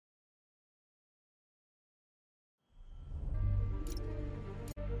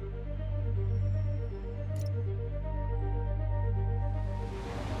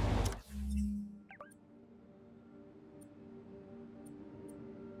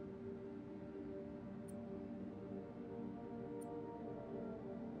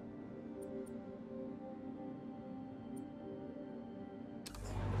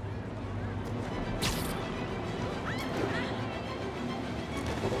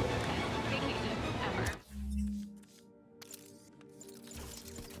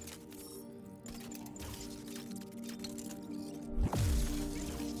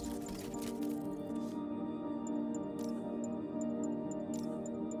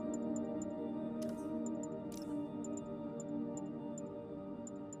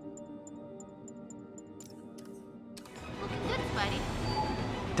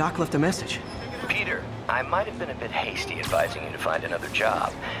Doc left a message. Peter, I might have been a bit hasty advising you to find another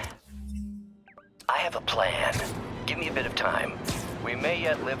job. I have a plan. Give me a bit of time. We may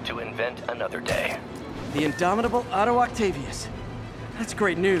yet live to invent another day. The indomitable Otto Octavius. That's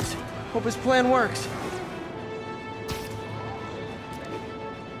great news. Hope his plan works.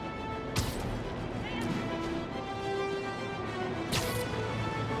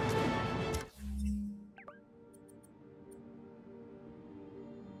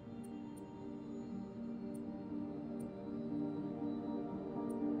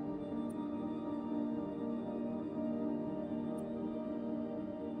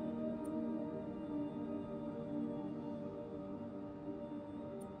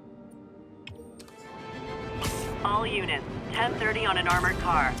 All units, 10:30 on an armored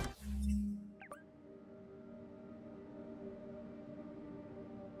car.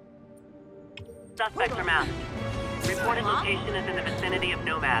 Suspects are masked. Reported location is in the vicinity of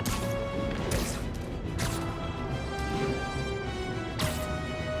Nomad.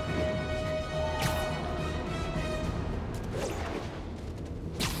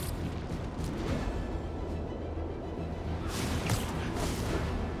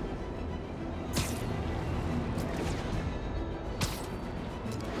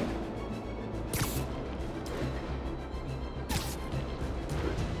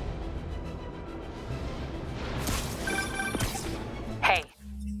 Hey.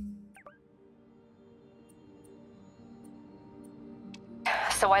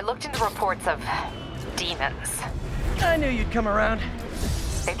 So I looked into reports of demons. I knew you'd come around.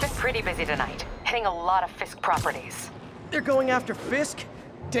 They've been pretty busy tonight, hitting a lot of Fisk properties. They're going after Fisk?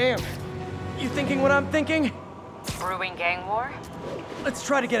 Damn. You thinking what I'm thinking? Brewing gang war? Let's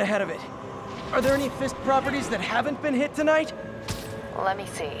try to get ahead of it. Are there any Fisk properties that haven't been hit tonight? Let me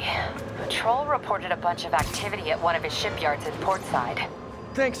see. Patrol reported a bunch of activity at one of his shipyards in Portside.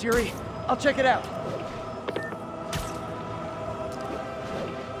 Thanks, Yuri. I'll check it out.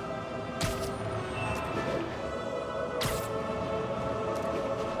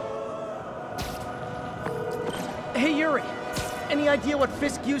 Hey, Yuri. Any idea what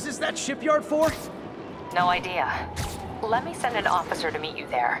Fisk uses that shipyard for? No idea. Let me send an officer to meet you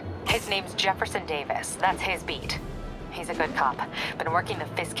there. His name's Jefferson Davis. That's his beat. He's a good cop. Been working the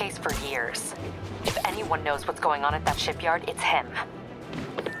Fisk case for years. If anyone knows what's going on at that shipyard, it's him.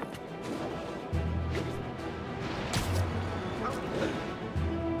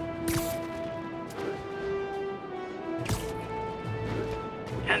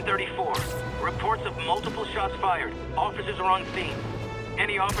 Reports of multiple shots fired. Officers are on scene.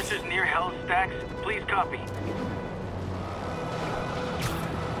 Any officers near Hell's Stacks, please copy.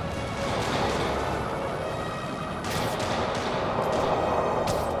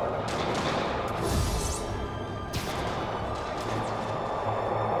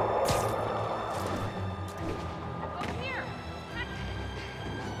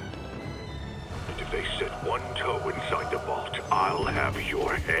 If they set one toe inside the vault, I'll have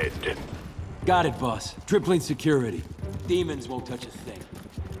your head. Got it, boss. Tripling security. Demons won't touch a thing.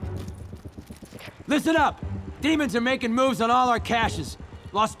 Listen up! Demons are making moves on all our caches.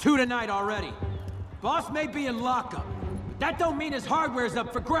 Lost 2 tonight already. Boss may be in lockup, but that don't mean his hardware's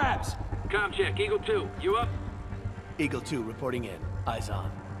up for grabs. Com check, Eagle 2, you up? Eagle 2 reporting in. Eyes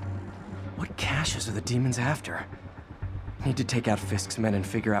on. What caches are the demons after? Need to take out Fisk's men and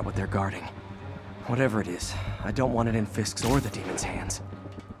figure out what they're guarding. Whatever it is, I don't want it in Fisk's or the demons' hands.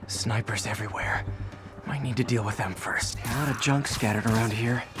 Snipers everywhere. Might need to deal with them first. A lot of junk scattered around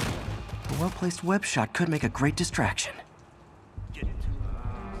here. A well-placed web shot could make a great distraction.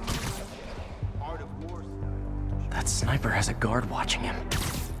 That sniper has a guard watching him.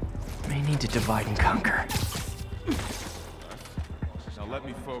 May need to divide and conquer. Now let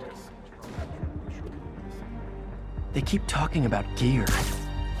me focus. They keep talking about gear.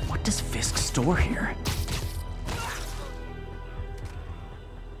 What does Fisk store here?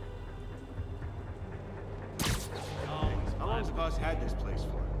 How long has the boss had this place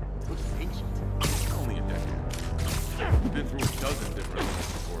for? Looks ancient. Only a decade. Been through a dozen different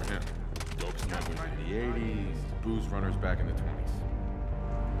owners before him. Dope smugglers in the 80s, booze runners back in the 20s.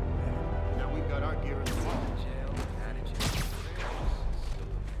 Now we've got our gear in the vault.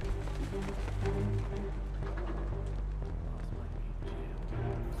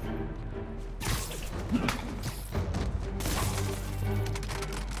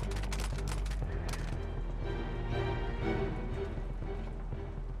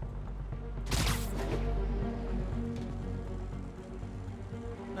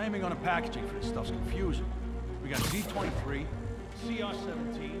 Naming on the packaging for this stuff's confusing. We got Z-23,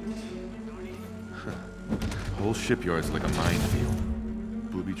 CR-17... Whole shipyard's like a minefield.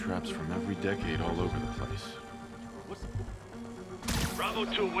 booby traps from every decade all over the place. Bravo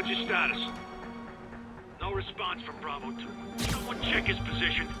 2, what's your status? No response from Bravo 2. Someone check his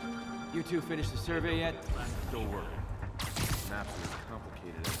position. You two finished the survey yet? Still working. Maps are as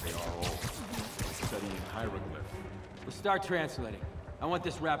complicated as they are old. Studying hieroglyph. We'll start translating. I want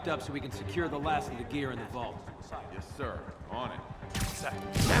this wrapped up so we can secure the last of the gear in the vault. Yes, sir. On it.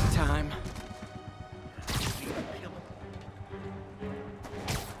 Nap time.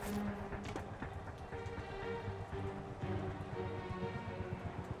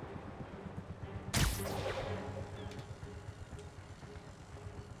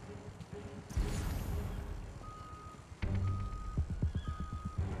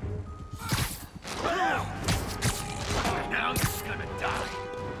 Now he's gonna die.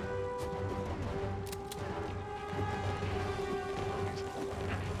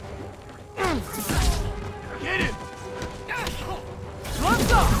 Get him!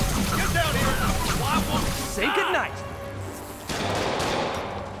 Gloves up! Get down here! Wobble! Say goodnight!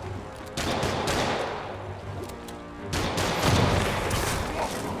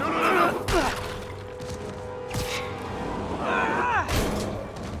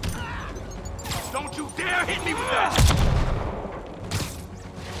 Don't you dare hit me with that!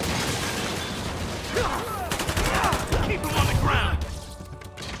 Keep him on the ground!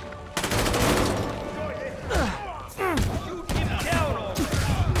 Shoot him down already!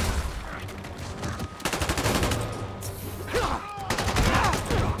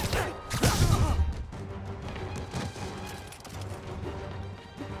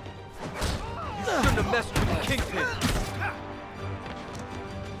 You shouldn't have messed with the Kingpin!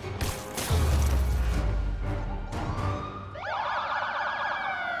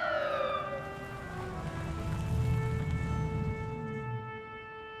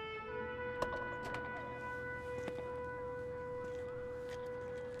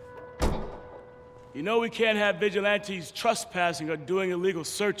 You know we can't have vigilantes trespassing or doing illegal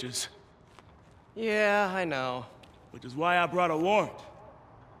searches, Yeah, I know. which is why I brought a warrant.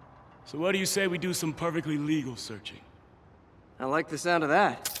 So what do you say we do some perfectly legal searching? I like the sound of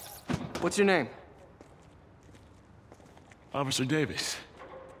that. What's your name? Officer Davis.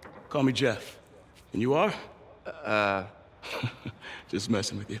 Call me Jeff. And you are? Just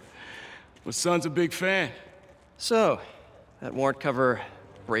messing with you. My son's a big fan. So, that warrant cover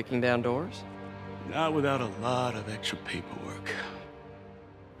breaking down doors? Not without a lot of extra paperwork.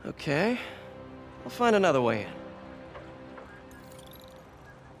 Okay. I'll find another way in.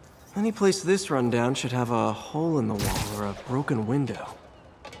 Any place this rundown should have a hole in the wall or a broken window.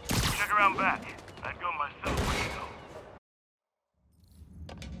 Check around back. I'd go myself, but you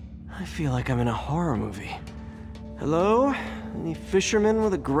know. I feel like I'm in a horror movie. Hello? Any fisherman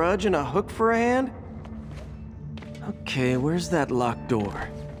with a grudge and a hook for a hand? Okay, where's that locked door?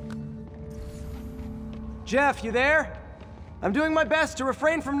 Jeff, you there? I'm doing my best to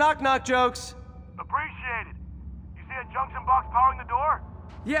refrain from knock-knock jokes. Appreciate it. You see a junction box powering the door?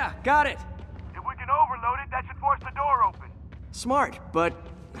 Yeah, got it. If we can overload it, that should force the door open. Smart, but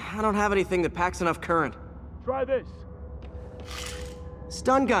I don't have anything that packs enough current. Try this.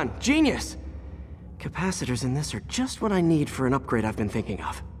 Stun gun, genius! Capacitors in this are just what I need for an upgrade I've been thinking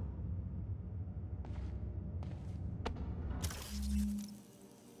of.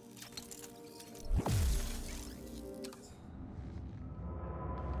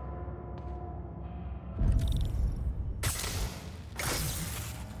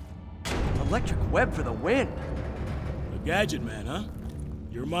 Electric web for the win! A gadget man, huh?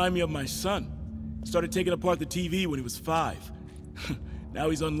 You remind me of my son. Started taking apart the TV when he was 5. Now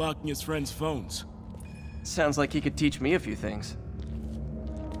he's unlocking his friends' phones. Sounds like he could teach me a few things.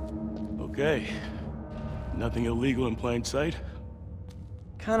 Okay. Nothing illegal in plain sight?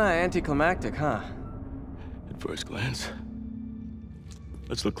 Kinda anticlimactic, huh? At first glance.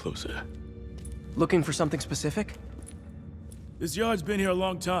 Let's look closer. Looking for something specific? This yard's been here a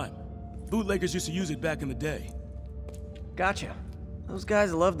long time. Bootleggers used to use it back in the day. Gotcha. Those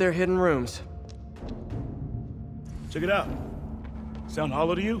guys love their hidden rooms. Check it out. Sound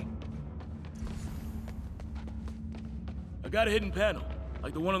hollow to you? I got a hidden panel,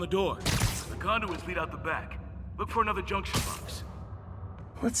 like the one on the door. The conduits lead out the back. Look for another junction box.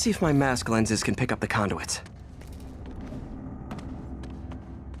 Let's see if my mask lenses can pick up the conduits.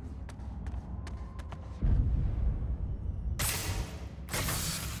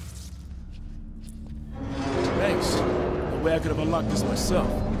 Thanks. No way I could have unlocked this myself.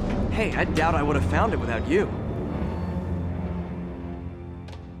 Hey, I doubt I would have found it without you.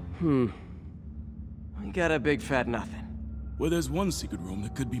 We got a big fat nothing. Well, there's one secret room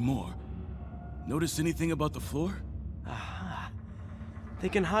that could be more. Notice anything about the floor? They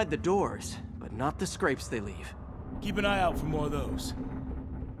can hide the doors, but not the scrapes they leave. Keep an eye out for more of those.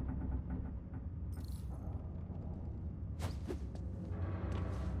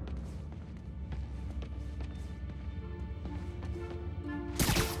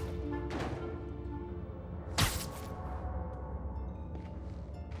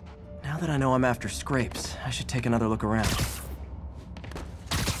 Now that I know I'm after scrapes, I should take another look around.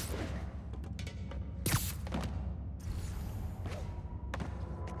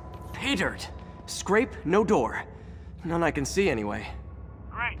 Pay dirt! Scrape, no door. None I can see anyway.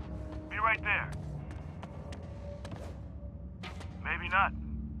 Great. Be right there. Maybe not.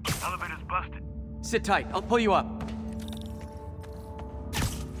 Elevator's busted. Sit tight, I'll pull you up.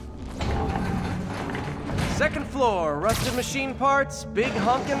 Second floor, rusted machine parts, big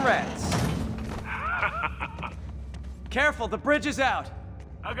honkin' rats. Careful, the bridge is out.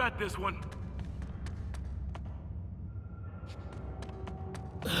 I got this one.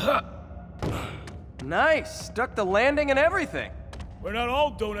 Nice, stuck the landing and everything. We're not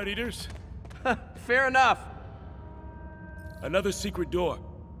all donut eaters. Fair enough. Another secret door.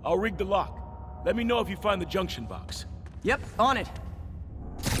 I'll rig the lock. Let me know if you find the junction box. Yep, on it.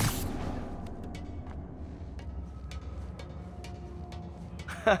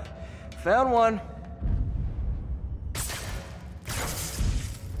 Found one.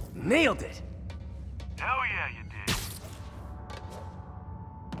 Nailed it. Hell yeah, you did.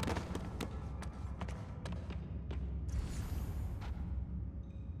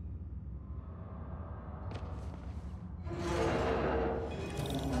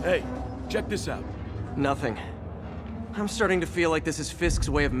 Hey, check this out. Nothing. I'm starting to feel like this is Fisk's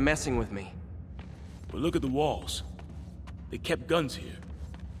way of messing with me. But look at the walls. They kept guns here.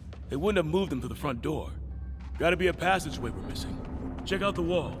 They wouldn't have moved them to the front door. Gotta be a passageway we're missing. Check out the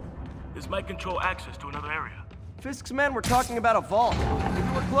wall. This might control access to another area. Fisk's men were talking about a vault. Maybe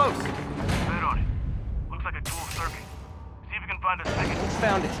we're close. Bet on it. Looks like a dual circuit. See if you can find a second.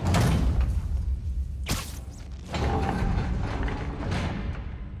 Found it.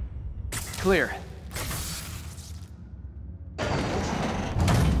 Clear.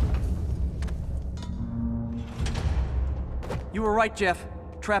 You were right, Jeff.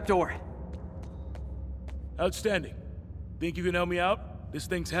 Trapdoor. Outstanding. Think you can help me out? This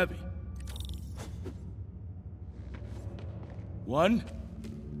thing's heavy. 1,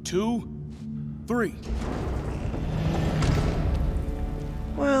 2, 3.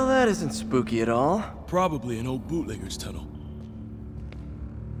 Well, that isn't spooky at all. Probably an old bootlegger's tunnel.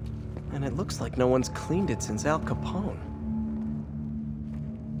 And it looks like no one's cleaned it since Al Capone.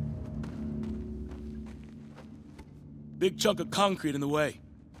 Big chunk of concrete in the way.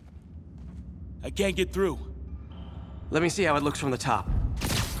 I can't get through. Let me see how it looks from the top.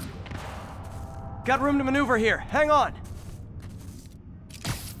 Got room to maneuver here. Hang on.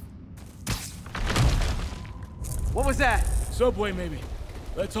 What was that? Subway, maybe.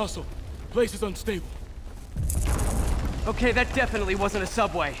 Let's hustle. Place is unstable. Okay, that definitely wasn't a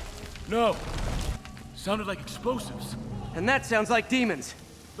subway. No. Sounded like explosives. And that sounds like demons.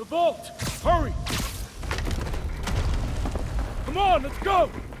 The vault! Hurry! Come on, let's go!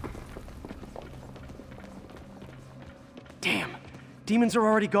 Damn. Demons are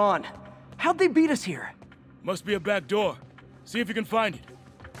already gone. How'd they beat us here? Must be a back door. See if you can find it.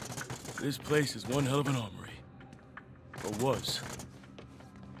 This place is one hell of an armory. Or was.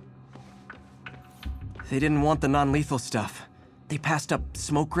 They didn't want the non-lethal stuff. They passed up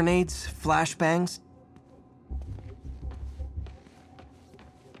smoke grenades, flashbangs.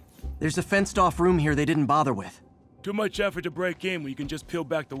 There's a fenced-off room here they didn't bother with. Too much effort to break in when you can just peel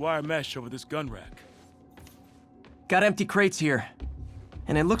back the wire mesh over this gun rack. Got empty crates here.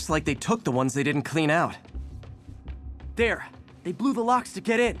 And it looks like they took the ones they didn't clean out. There! They blew the locks to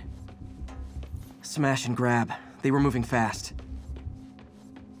get in. Smash and grab. They were moving fast.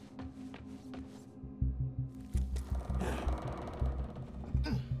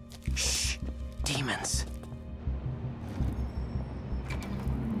 Shh! Demons.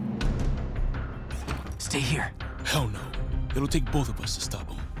 Stay here. Hell no. It'll take both of us to stop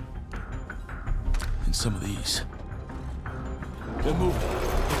them. And some of these. They're moving.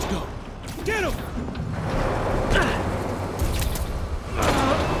 Let's go. Get him!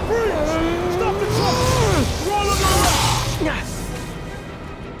 Freeze! Stop the truck! We're all on the left!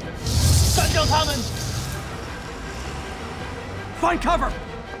 Find cover!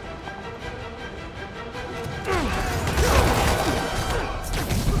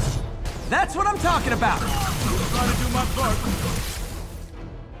 That's what I'm talking about! Trying to do my part.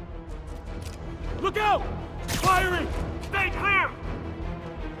 Look out! Firing! Stay clear!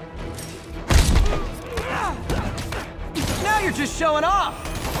 Now thought you were just showing off!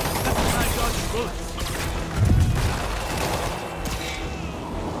 That's a guy dodging bullets.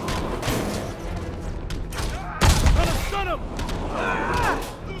 Gonna stun him!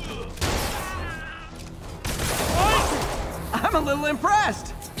 I'm a little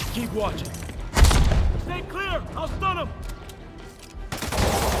impressed! Keep watching. Stay clear! I'll stun him!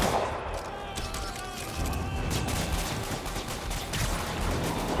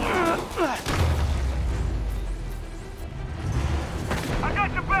 I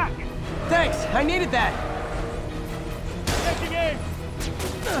got your back! Thanks, I needed that! Taking aim!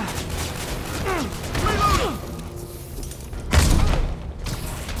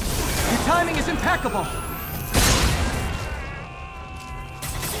 Your timing is impeccable!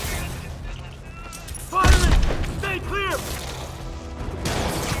 Firing! Stay clear!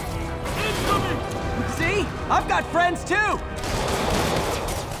 Incoming! See? I've got friends too! Gonna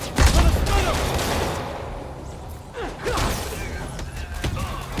stun him!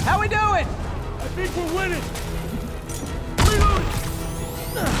 How we doing? I think we're winning! Reloading!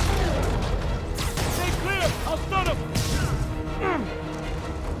 Stay clear! I'll stun him!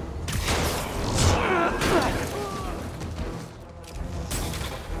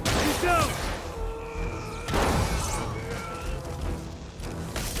 He's down!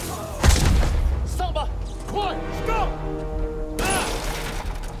 Samba! Quick! Stop!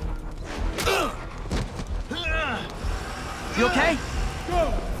 You okay?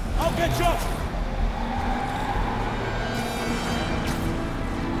 Go! I'll get you!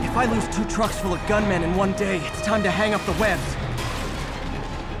 If I lose 2 trucks full of gunmen in one day, it's time to hang up the webs.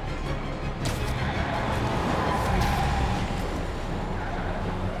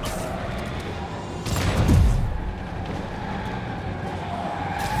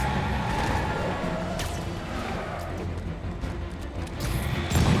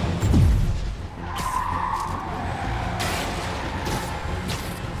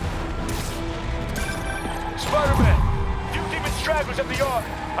 Spider-Man! Few demon stragglers at the yard.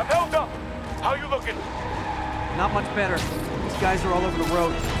 I'm held up. How you looking? Not much better. These guys are all over the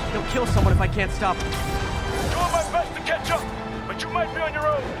road. They'll kill someone if I can't stop them. Doing my best to catch up, but you might be on your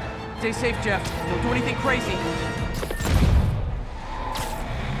own. Stay safe, Jeff. Don't do anything crazy.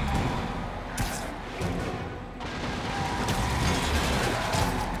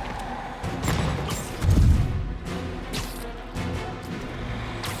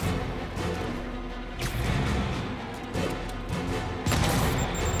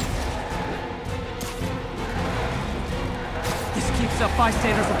 Up,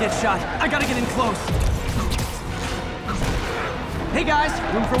 bystanders will get shot. I gotta get in close. Hey guys,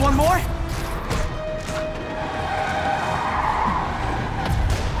 room for one more?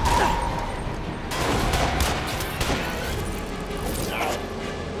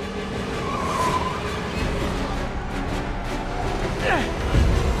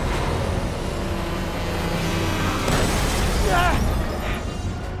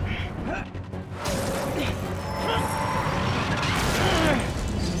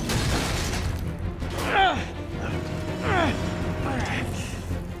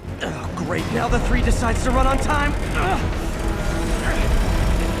 Great, now the 3 decides to run on time.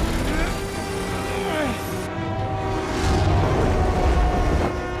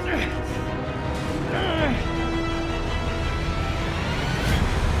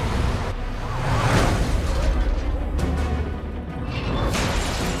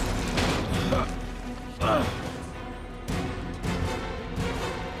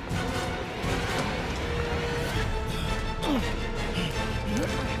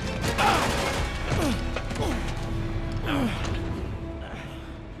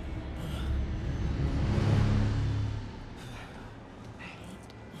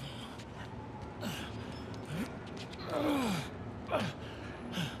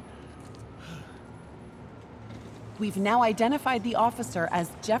 We've now identified the officer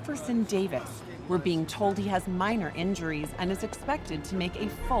as Jefferson Davis. We're being told he has minor injuries and is expected to make a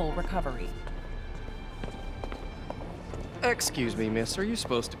full recovery. Excuse me, miss. Are you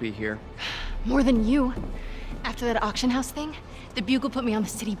supposed to be here? More than you. After that auction house thing, the Bugle put me on the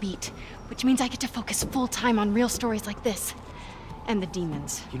city beat, which means I get to focus full-time on real stories like this. And the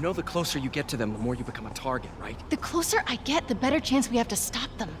demons. You know the closer you get to them, the more you become a target, right? The closer I get, the better chance we have to stop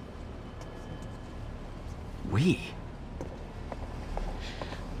them. We?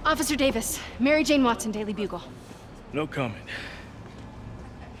 Officer Davis, Mary Jane Watson, Daily Bugle. No comment.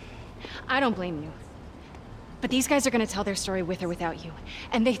 I don't blame you. But these guys are gonna tell their story with or without you,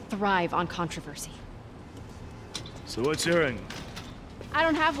 and they thrive on controversy. So what's your angle? I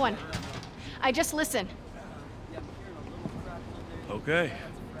don't have one. I just listen. Okay.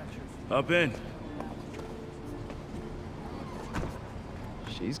 Hop in.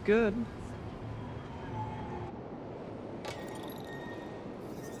 She's good.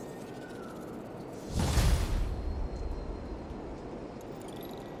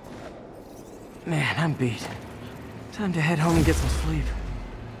 Man, I'm beat. Time to head home and get some sleep.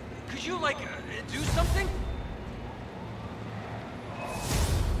 Could you, like, do something?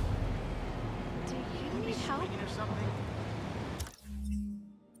 Do you need help? Or something?